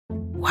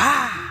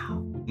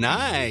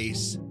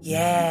Nice.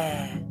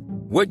 Yeah.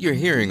 What you're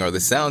hearing are the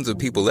sounds of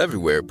people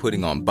everywhere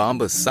putting on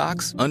Bombas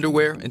socks,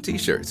 underwear, and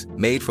T-shirts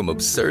made from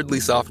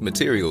absurdly soft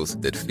materials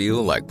that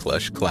feel like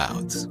plush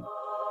clouds.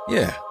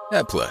 Yeah,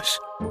 that plush.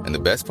 And the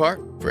best part?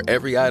 For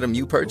every item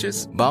you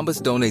purchase,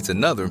 Bombas donates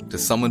another to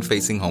someone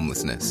facing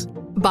homelessness.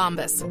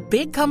 Bombas.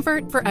 Big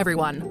comfort for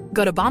everyone.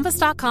 Go to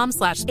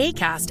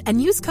bombas.com/ACAST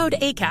and use code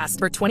ACAST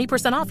for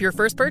 20% off your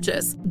first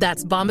purchase.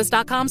 That's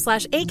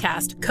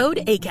bombas.com/ACAST.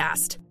 Code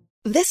ACAST.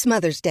 This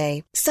Mother's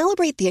Day,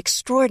 celebrate the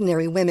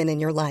extraordinary women in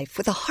your life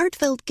with a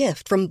heartfelt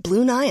gift from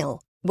Blue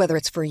Nile. Whether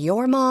it's for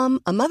your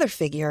mom, a mother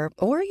figure,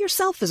 or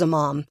yourself as a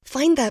mom,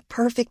 find that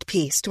perfect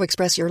piece to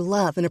express your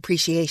love and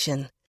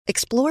appreciation.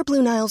 Explore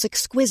Blue Nile's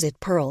exquisite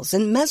pearls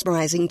and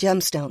mesmerizing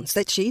gemstones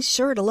that she's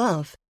sure to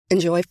love.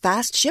 Enjoy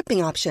fast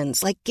shipping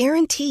options like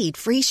guaranteed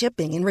free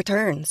shipping and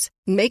returns.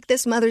 Make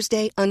this Mother's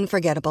Day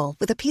unforgettable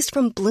with a piece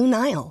from Blue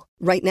Nile.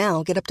 Right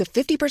now, get up to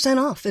 50%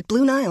 off at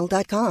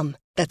BlueNile.com.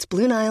 That's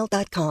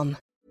BlueNile.com.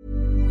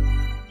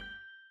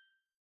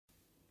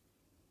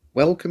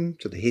 Welcome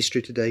to the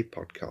History Today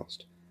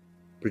podcast,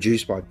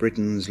 produced by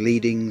Britain's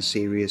leading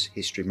serious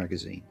history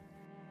magazine.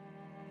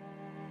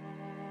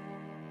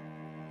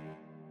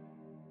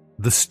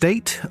 The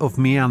State of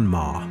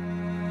Myanmar.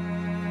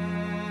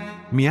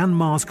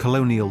 Myanmar's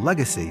colonial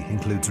legacy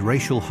includes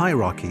racial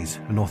hierarchies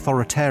and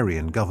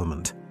authoritarian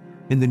government.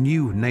 In the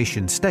new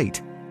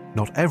nation-state,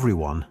 not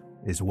everyone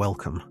is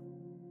welcome.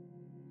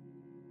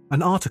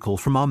 An article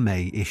from our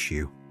May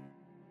issue.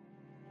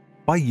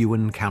 By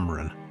Ewan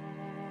Cameron.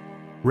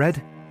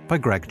 Read by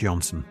Greg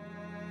Johnson.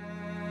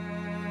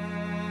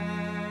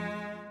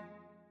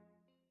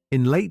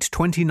 In late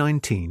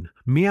 2019,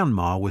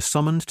 Myanmar was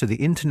summoned to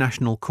the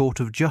International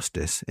Court of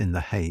Justice in The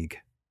Hague.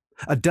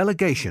 A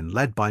delegation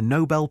led by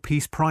Nobel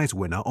Peace Prize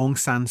winner Aung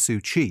San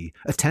Suu Kyi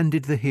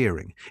attended the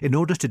hearing in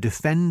order to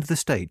defend the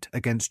state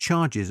against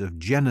charges of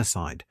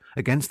genocide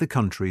against the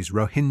country's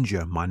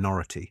Rohingya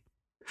minority.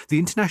 The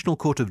International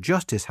Court of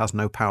Justice has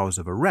no powers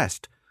of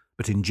arrest,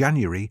 but in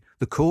January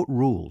the court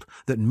ruled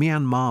that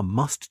Myanmar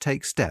must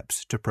take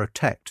steps to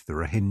protect the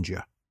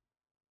Rohingya.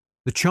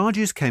 The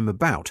charges came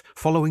about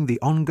following the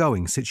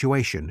ongoing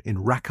situation in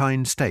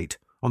Rakhine State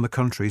on the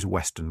country's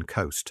western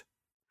coast.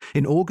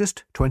 In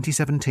August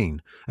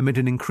 2017, amid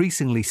an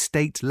increasingly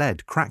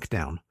state-led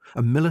crackdown,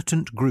 a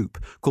militant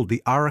group called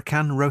the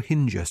Arakan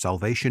Rohingya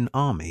Salvation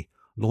Army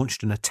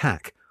launched an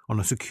attack on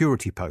a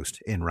security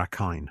post in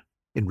Rakhine.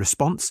 In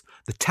response,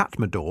 the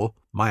Tatmadaw,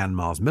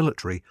 Myanmar's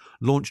military,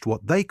 launched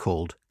what they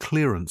called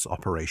clearance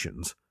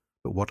operations,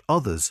 but what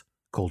others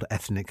called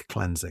ethnic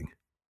cleansing.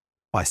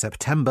 By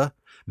September,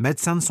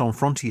 Médecins Sans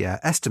Frontières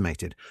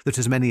estimated that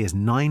as many as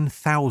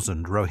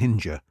 9,000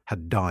 Rohingya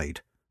had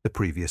died the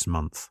previous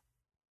month.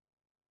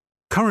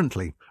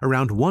 Currently,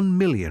 around 1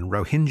 million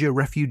Rohingya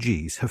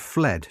refugees have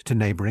fled to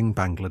neighbouring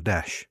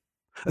Bangladesh.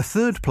 A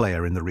third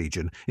player in the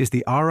region is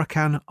the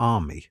Arakan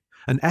Army,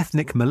 an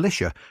ethnic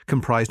militia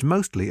comprised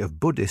mostly of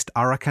Buddhist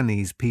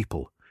Arakanese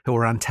people who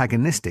are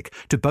antagonistic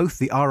to both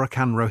the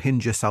Arakan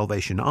Rohingya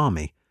Salvation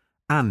Army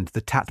and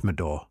the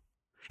Tatmadaw.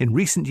 In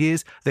recent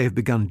years, they have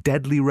begun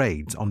deadly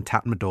raids on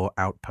Tatmadaw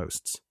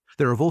outposts.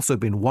 There have also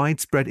been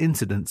widespread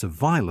incidents of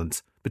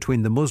violence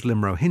between the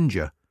Muslim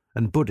Rohingya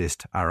and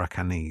Buddhist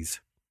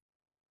Arakanese.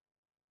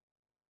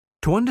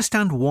 To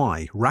understand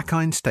why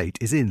Rakhine State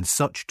is in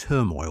such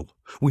turmoil,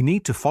 we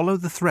need to follow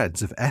the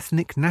threads of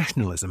ethnic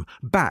nationalism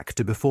back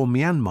to before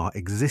Myanmar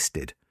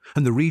existed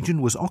and the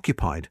region was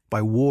occupied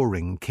by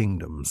warring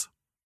kingdoms.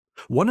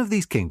 One of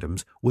these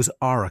kingdoms was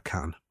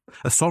Arakan,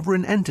 a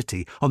sovereign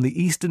entity on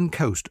the eastern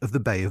coast of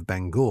the Bay of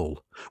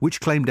Bengal,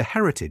 which claimed a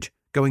heritage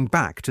going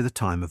back to the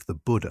time of the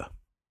Buddha.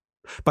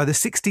 By the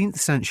 16th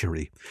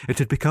century, it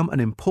had become an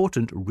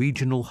important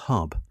regional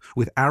hub,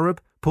 with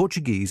Arab,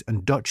 Portuguese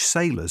and Dutch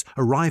sailors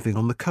arriving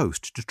on the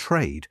coast to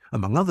trade,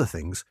 among other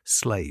things,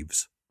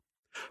 slaves.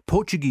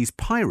 Portuguese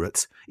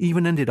pirates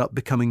even ended up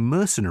becoming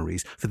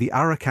mercenaries for the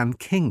Arakan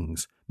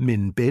kings,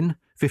 Min Bin,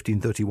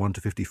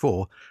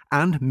 1531-54,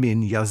 and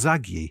Min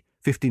Yazagyi,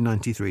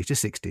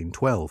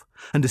 1593-1612,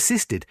 and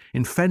assisted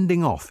in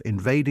fending off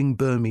invading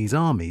Burmese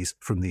armies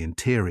from the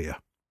interior.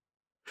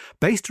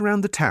 Based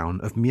around the town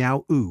of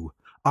Miao U,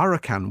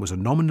 Arakan was a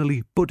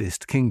nominally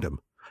Buddhist kingdom,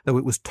 though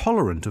it was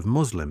tolerant of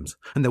Muslims,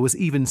 and there was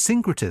even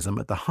syncretism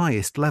at the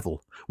highest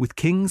level, with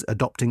kings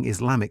adopting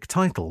Islamic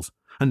titles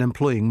and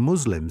employing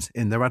Muslims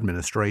in their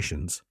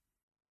administrations.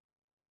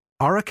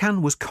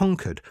 Arakan was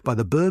conquered by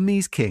the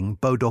Burmese king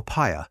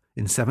Bodopaya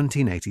in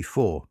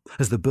 1784,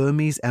 as the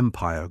Burmese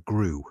Empire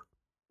grew.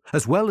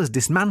 As well as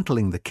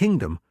dismantling the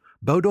kingdom,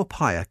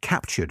 Bodopaya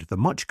captured the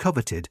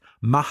much-coveted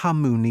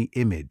Mahamuni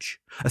image,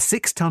 a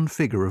 6-ton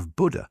figure of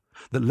Buddha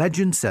that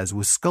legend says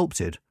was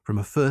sculpted from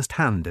a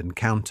first-hand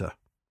encounter.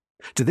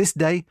 To this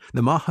day,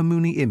 the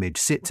Mahamuni image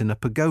sits in a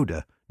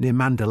pagoda near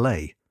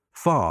Mandalay,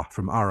 far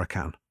from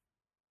Arakan.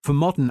 For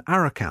modern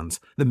Arakans,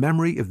 the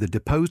memory of the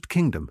deposed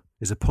kingdom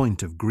is a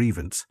point of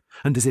grievance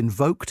and is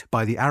invoked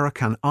by the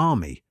Arakan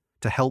army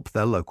to help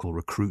their local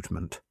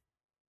recruitment.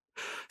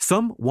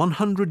 Some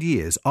 100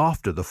 years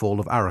after the fall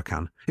of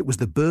Arakan, it was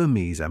the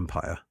Burmese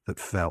Empire that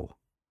fell.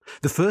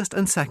 The First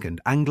and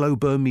Second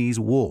Anglo-Burmese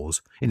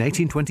Wars in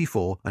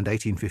 1824 and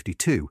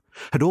 1852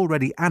 had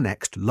already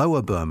annexed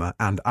Lower Burma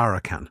and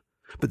Arakan,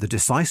 but the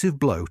decisive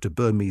blow to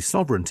Burmese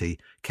sovereignty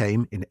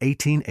came in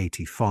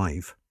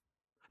 1885.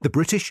 The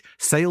British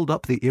sailed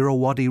up the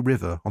Irrawaddy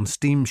River on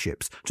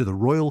steamships to the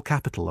royal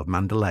capital of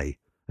Mandalay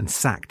and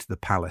sacked the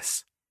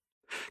palace.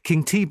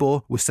 King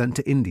Tibor was sent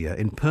to India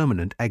in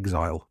permanent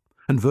exile,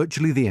 and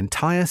virtually the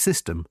entire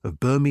system of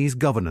Burmese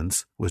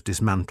governance was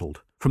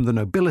dismantled, from the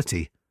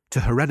nobility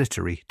to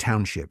hereditary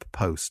township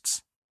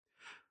posts.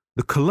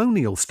 The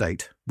colonial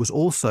state was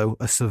also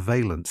a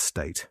surveillance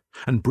state,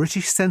 and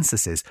British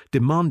censuses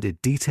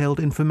demanded detailed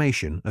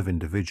information of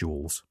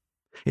individuals.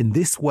 In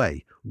this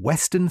way,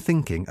 Western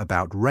thinking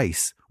about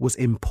race was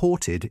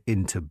imported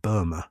into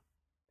Burma.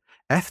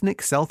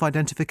 Ethnic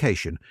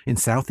self-identification in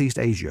Southeast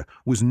Asia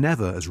was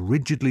never as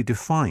rigidly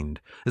defined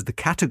as the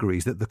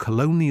categories that the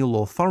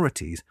colonial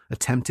authorities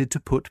attempted to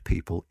put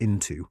people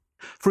into.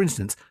 For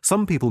instance,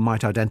 some people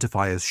might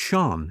identify as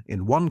Shan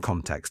in one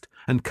context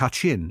and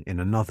Kachin in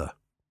another.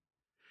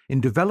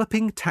 In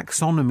developing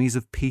taxonomies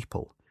of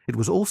people, it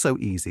was also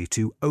easy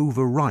to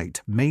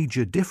overwrite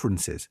major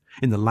differences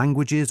in the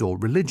languages or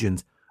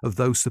religions of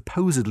those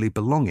supposedly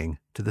belonging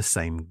to the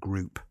same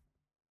group.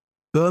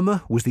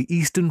 Burma was the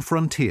eastern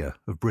frontier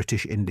of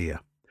British India,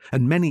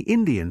 and many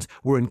Indians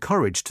were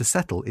encouraged to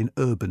settle in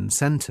urban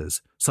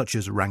centres, such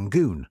as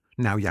Rangoon,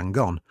 now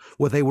Yangon,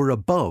 where they were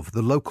above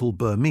the local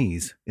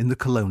Burmese in the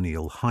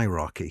colonial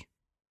hierarchy.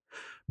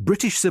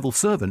 British civil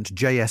servant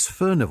J.S.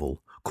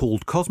 Furnival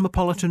called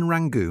cosmopolitan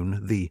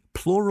Rangoon the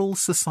plural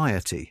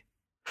society.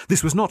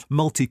 This was not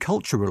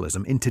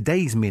multiculturalism in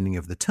today's meaning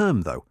of the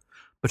term, though,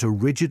 but a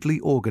rigidly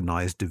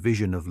organised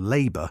division of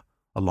labour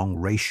along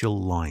racial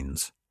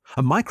lines,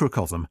 a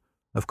microcosm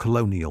of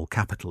colonial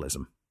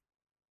capitalism.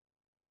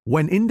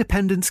 When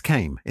independence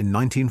came in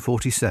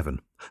 1947,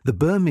 the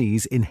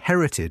Burmese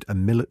inherited a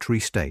military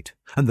state,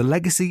 and the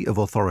legacy of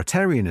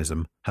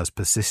authoritarianism has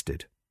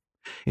persisted.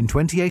 In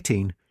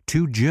 2018,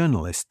 2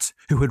 journalists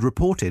who had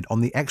reported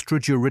on the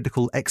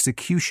extrajuridical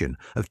execution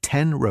of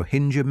 10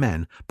 Rohingya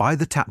men by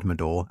the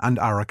Tatmadaw and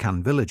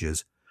Arakan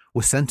villagers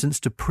were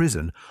sentenced to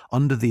prison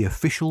under the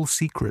Official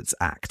Secrets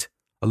Act,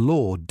 a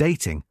law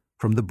dating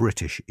from the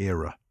British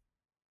era.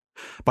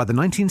 By the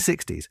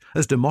 1960s,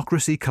 as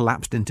democracy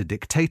collapsed into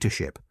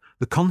dictatorship,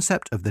 the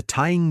concept of the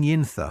Taing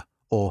Yintha,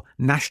 or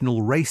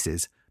national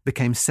races,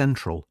 became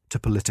central to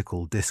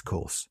political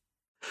discourse.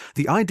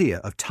 The idea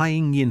of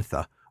Taing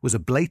Yintha was a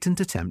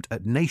blatant attempt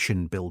at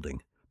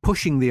nation-building,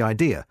 pushing the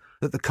idea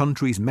that the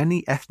country's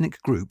many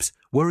ethnic groups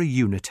were a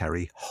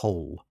unitary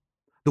whole.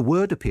 The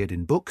word appeared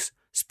in books,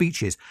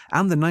 speeches,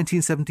 and the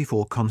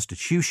 1974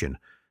 Constitution,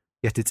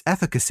 yet its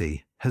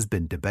efficacy has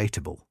been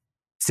debatable.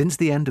 Since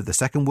the end of the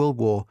Second World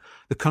War,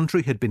 the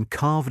country had been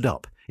carved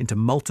up into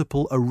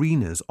multiple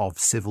arenas of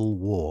civil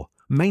war,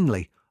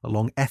 mainly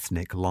along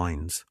ethnic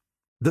lines.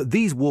 That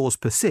these wars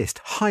persist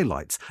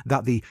highlights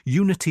that the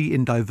unity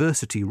in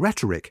diversity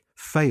rhetoric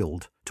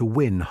failed to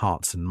win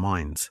hearts and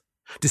minds.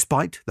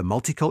 Despite the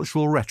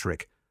multicultural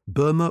rhetoric,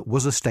 Burma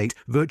was a state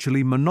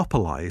virtually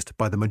monopolized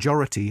by the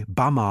majority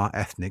Bamar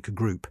ethnic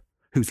group,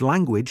 whose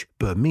language,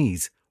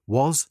 Burmese,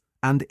 was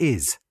and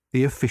is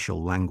the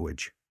official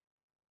language.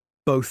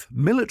 Both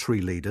military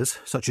leaders,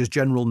 such as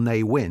General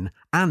Ne Win,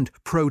 and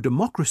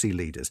pro-democracy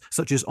leaders,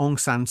 such as Aung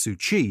San Suu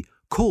Kyi,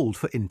 called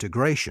for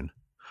integration,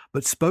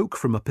 but spoke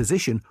from a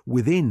position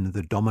within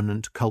the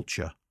dominant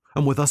culture,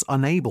 and were thus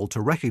unable to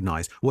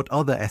recognise what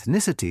other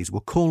ethnicities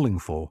were calling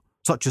for,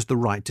 such as the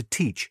right to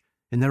teach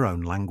in their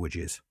own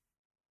languages.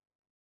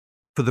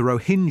 For the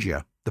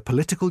Rohingya, the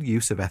political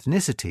use of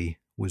ethnicity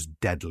was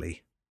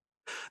deadly.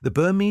 The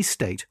Burmese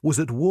state was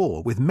at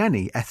war with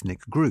many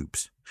ethnic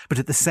groups, but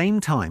at the same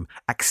time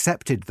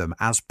accepted them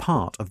as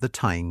part of the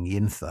Taing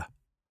Yintha.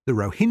 The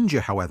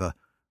Rohingya, however,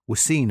 were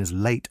seen as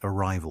late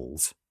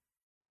arrivals.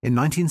 In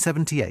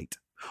 1978,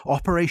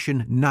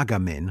 Operation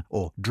Nagamin,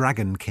 or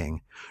Dragon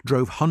King,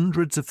 drove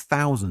hundreds of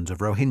thousands of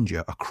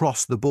Rohingya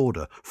across the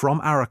border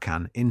from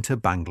Arakan into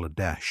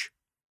Bangladesh.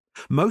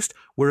 Most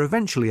were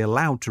eventually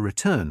allowed to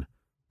return,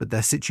 but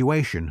their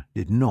situation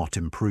did not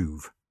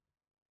improve.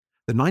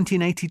 The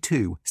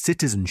 1982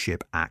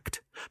 Citizenship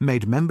Act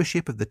made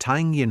membership of the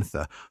Taing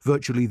Yintha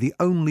virtually the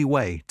only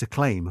way to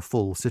claim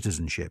full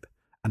citizenship,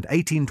 and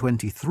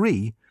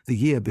 1823, the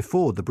year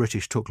before the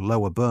British took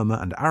Lower Burma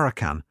and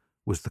Arakan,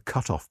 was the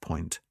cut-off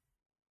point.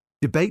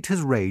 Debate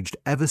has raged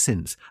ever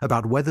since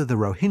about whether the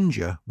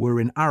Rohingya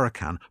were in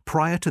Arakan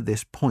prior to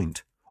this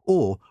point,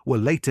 or were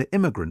later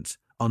immigrants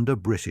under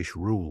British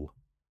rule.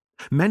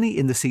 Many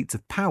in the seats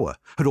of power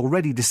had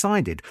already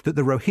decided that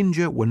the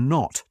Rohingya were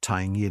not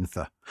Taing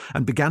Yintha,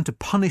 and began to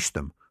punish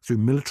them through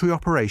military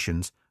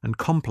operations and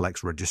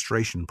complex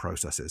registration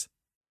processes.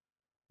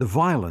 The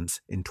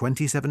violence in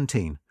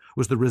 2017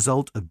 was the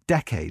result of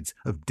decades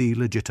of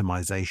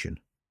delegitimization.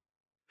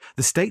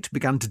 The state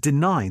began to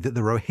deny that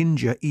the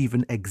Rohingya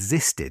even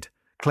existed,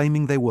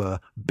 claiming they were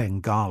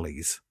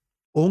Bengalis.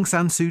 Aung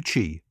San Suu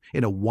Kyi,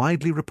 in a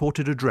widely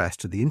reported address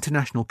to the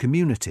international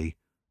community,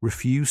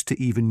 refused to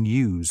even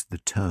use the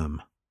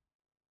term.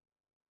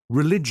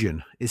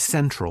 Religion is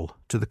central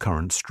to the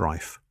current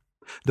strife.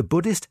 The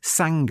Buddhist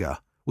Sangha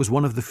was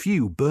one of the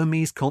few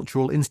Burmese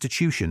cultural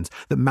institutions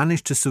that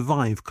managed to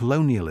survive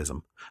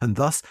colonialism and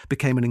thus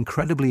became an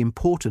incredibly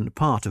important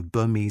part of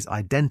Burmese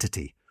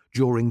identity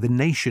during the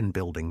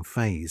nation-building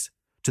phase,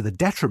 to the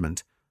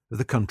detriment of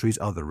the country's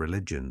other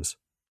religions.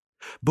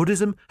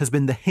 Buddhism has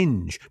been the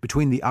hinge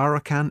between the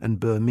Arakan and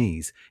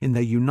Burmese in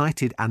their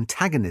united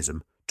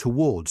antagonism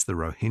towards the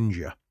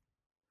Rohingya.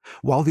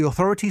 While the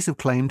authorities have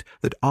claimed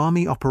that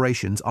army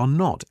operations are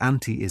not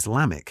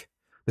anti-Islamic,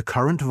 the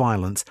current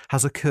violence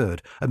has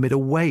occurred amid a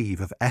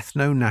wave of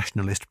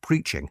ethno-nationalist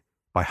preaching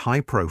by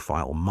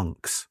high-profile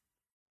monks.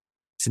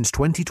 Since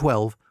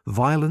 2012,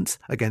 violence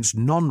against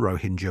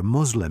non-Rohingya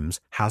Muslims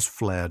has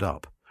flared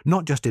up,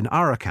 not just in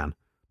Arakan,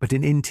 but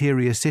in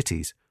interior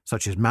cities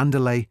such as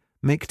Mandalay,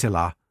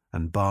 Meiktila,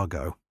 and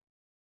Bargo.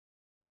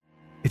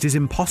 It is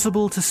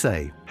impossible to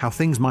say how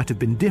things might have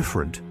been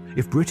different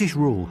if British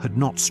rule had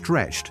not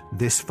stretched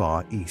this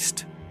far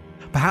east.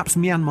 Perhaps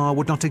Myanmar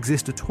would not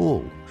exist at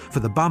all, for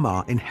the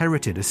Bamar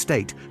inherited a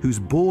state whose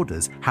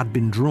borders had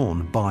been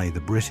drawn by the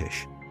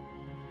British.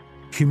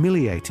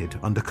 Humiliated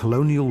under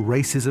colonial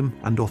racism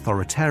and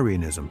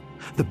authoritarianism,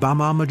 the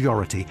Bamar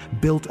majority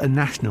built a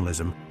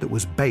nationalism that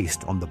was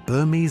based on the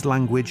Burmese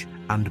language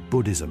and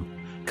Buddhism,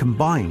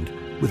 combined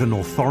with an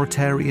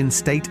authoritarian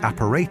state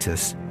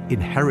apparatus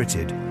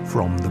inherited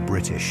from the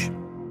British.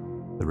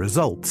 The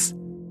results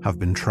have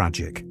been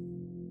tragic.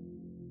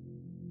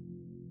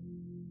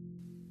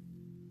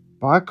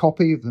 Buy a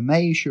copy of the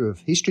May issue of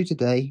History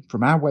Today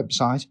from our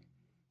website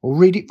or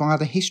read it via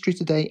the History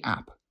Today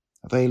app,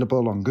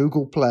 available on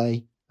Google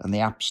Play and the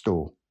App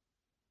Store.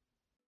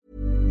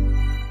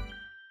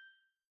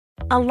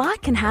 A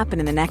lot can happen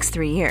in the next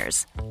 3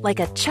 years. Like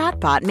a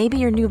chatbot may be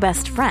your new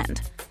best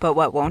friend. But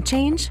what won't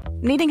change?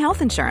 Needing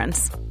health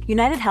insurance.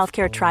 United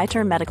Healthcare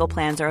Tri-Term Medical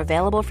Plans are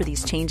available for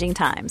these changing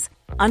times.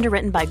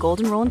 Underwritten by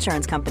Golden Rule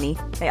Insurance Company,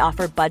 they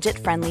offer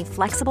budget-friendly,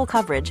 flexible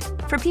coverage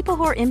for people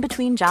who are in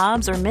between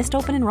jobs or missed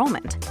open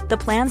enrollment. The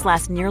plans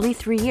last nearly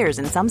 3 years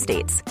in some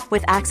states,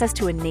 with access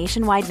to a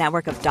nationwide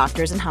network of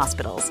doctors and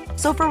hospitals.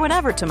 So for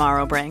whatever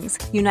tomorrow brings,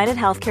 United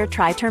Healthcare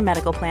Tri-Term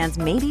Medical Plans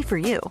may be for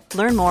you.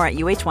 Learn more at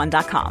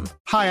uh1.com.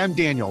 Hi, I'm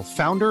Daniel,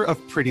 founder of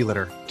Pretty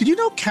Litter. Did you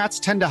know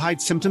cats tend to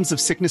hide symptoms of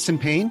sickness and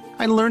pain?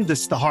 I learned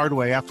this the hard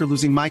way after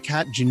losing my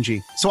cat,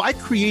 Gingy. So I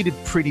created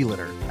Pretty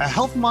Litter, a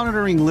health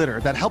monitoring litter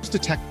that helps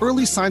detect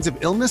early signs of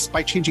illness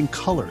by changing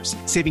colors,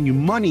 saving you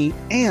money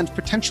and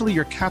potentially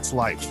your cat's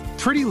life.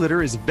 Pretty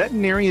Litter is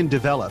veterinarian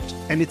developed,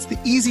 and it's the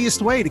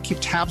easiest way to keep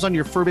tabs on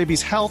your fur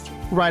baby's health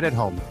right at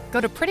home.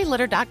 Go to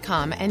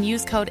prettylitter.com and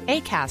use code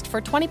ACAST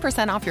for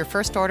 20% off your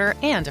first order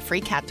and a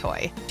free cat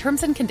toy.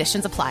 Terms and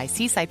conditions apply.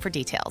 See site for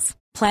details.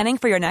 Planning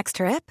for your next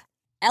trip?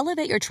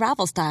 Elevate your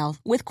travel style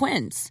with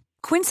Quince.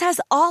 Quince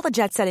has all the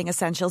jet-setting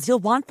essentials you'll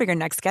want for your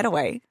next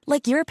getaway,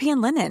 like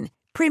European linen,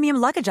 premium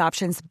luggage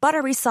options,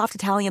 buttery soft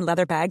Italian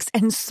leather bags,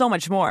 and so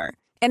much more.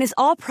 And is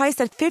all priced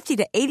at 50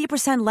 to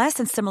 80% less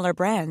than similar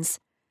brands.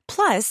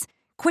 Plus,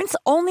 Quince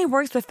only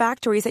works with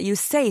factories that use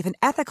safe and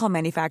ethical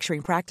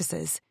manufacturing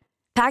practices.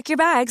 Pack your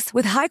bags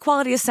with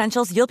high-quality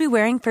essentials you'll be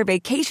wearing for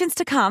vacations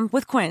to come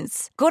with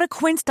Quince. Go to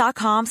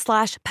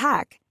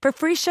quince.com/pack for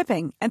free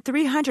shipping and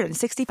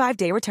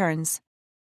 365-day returns.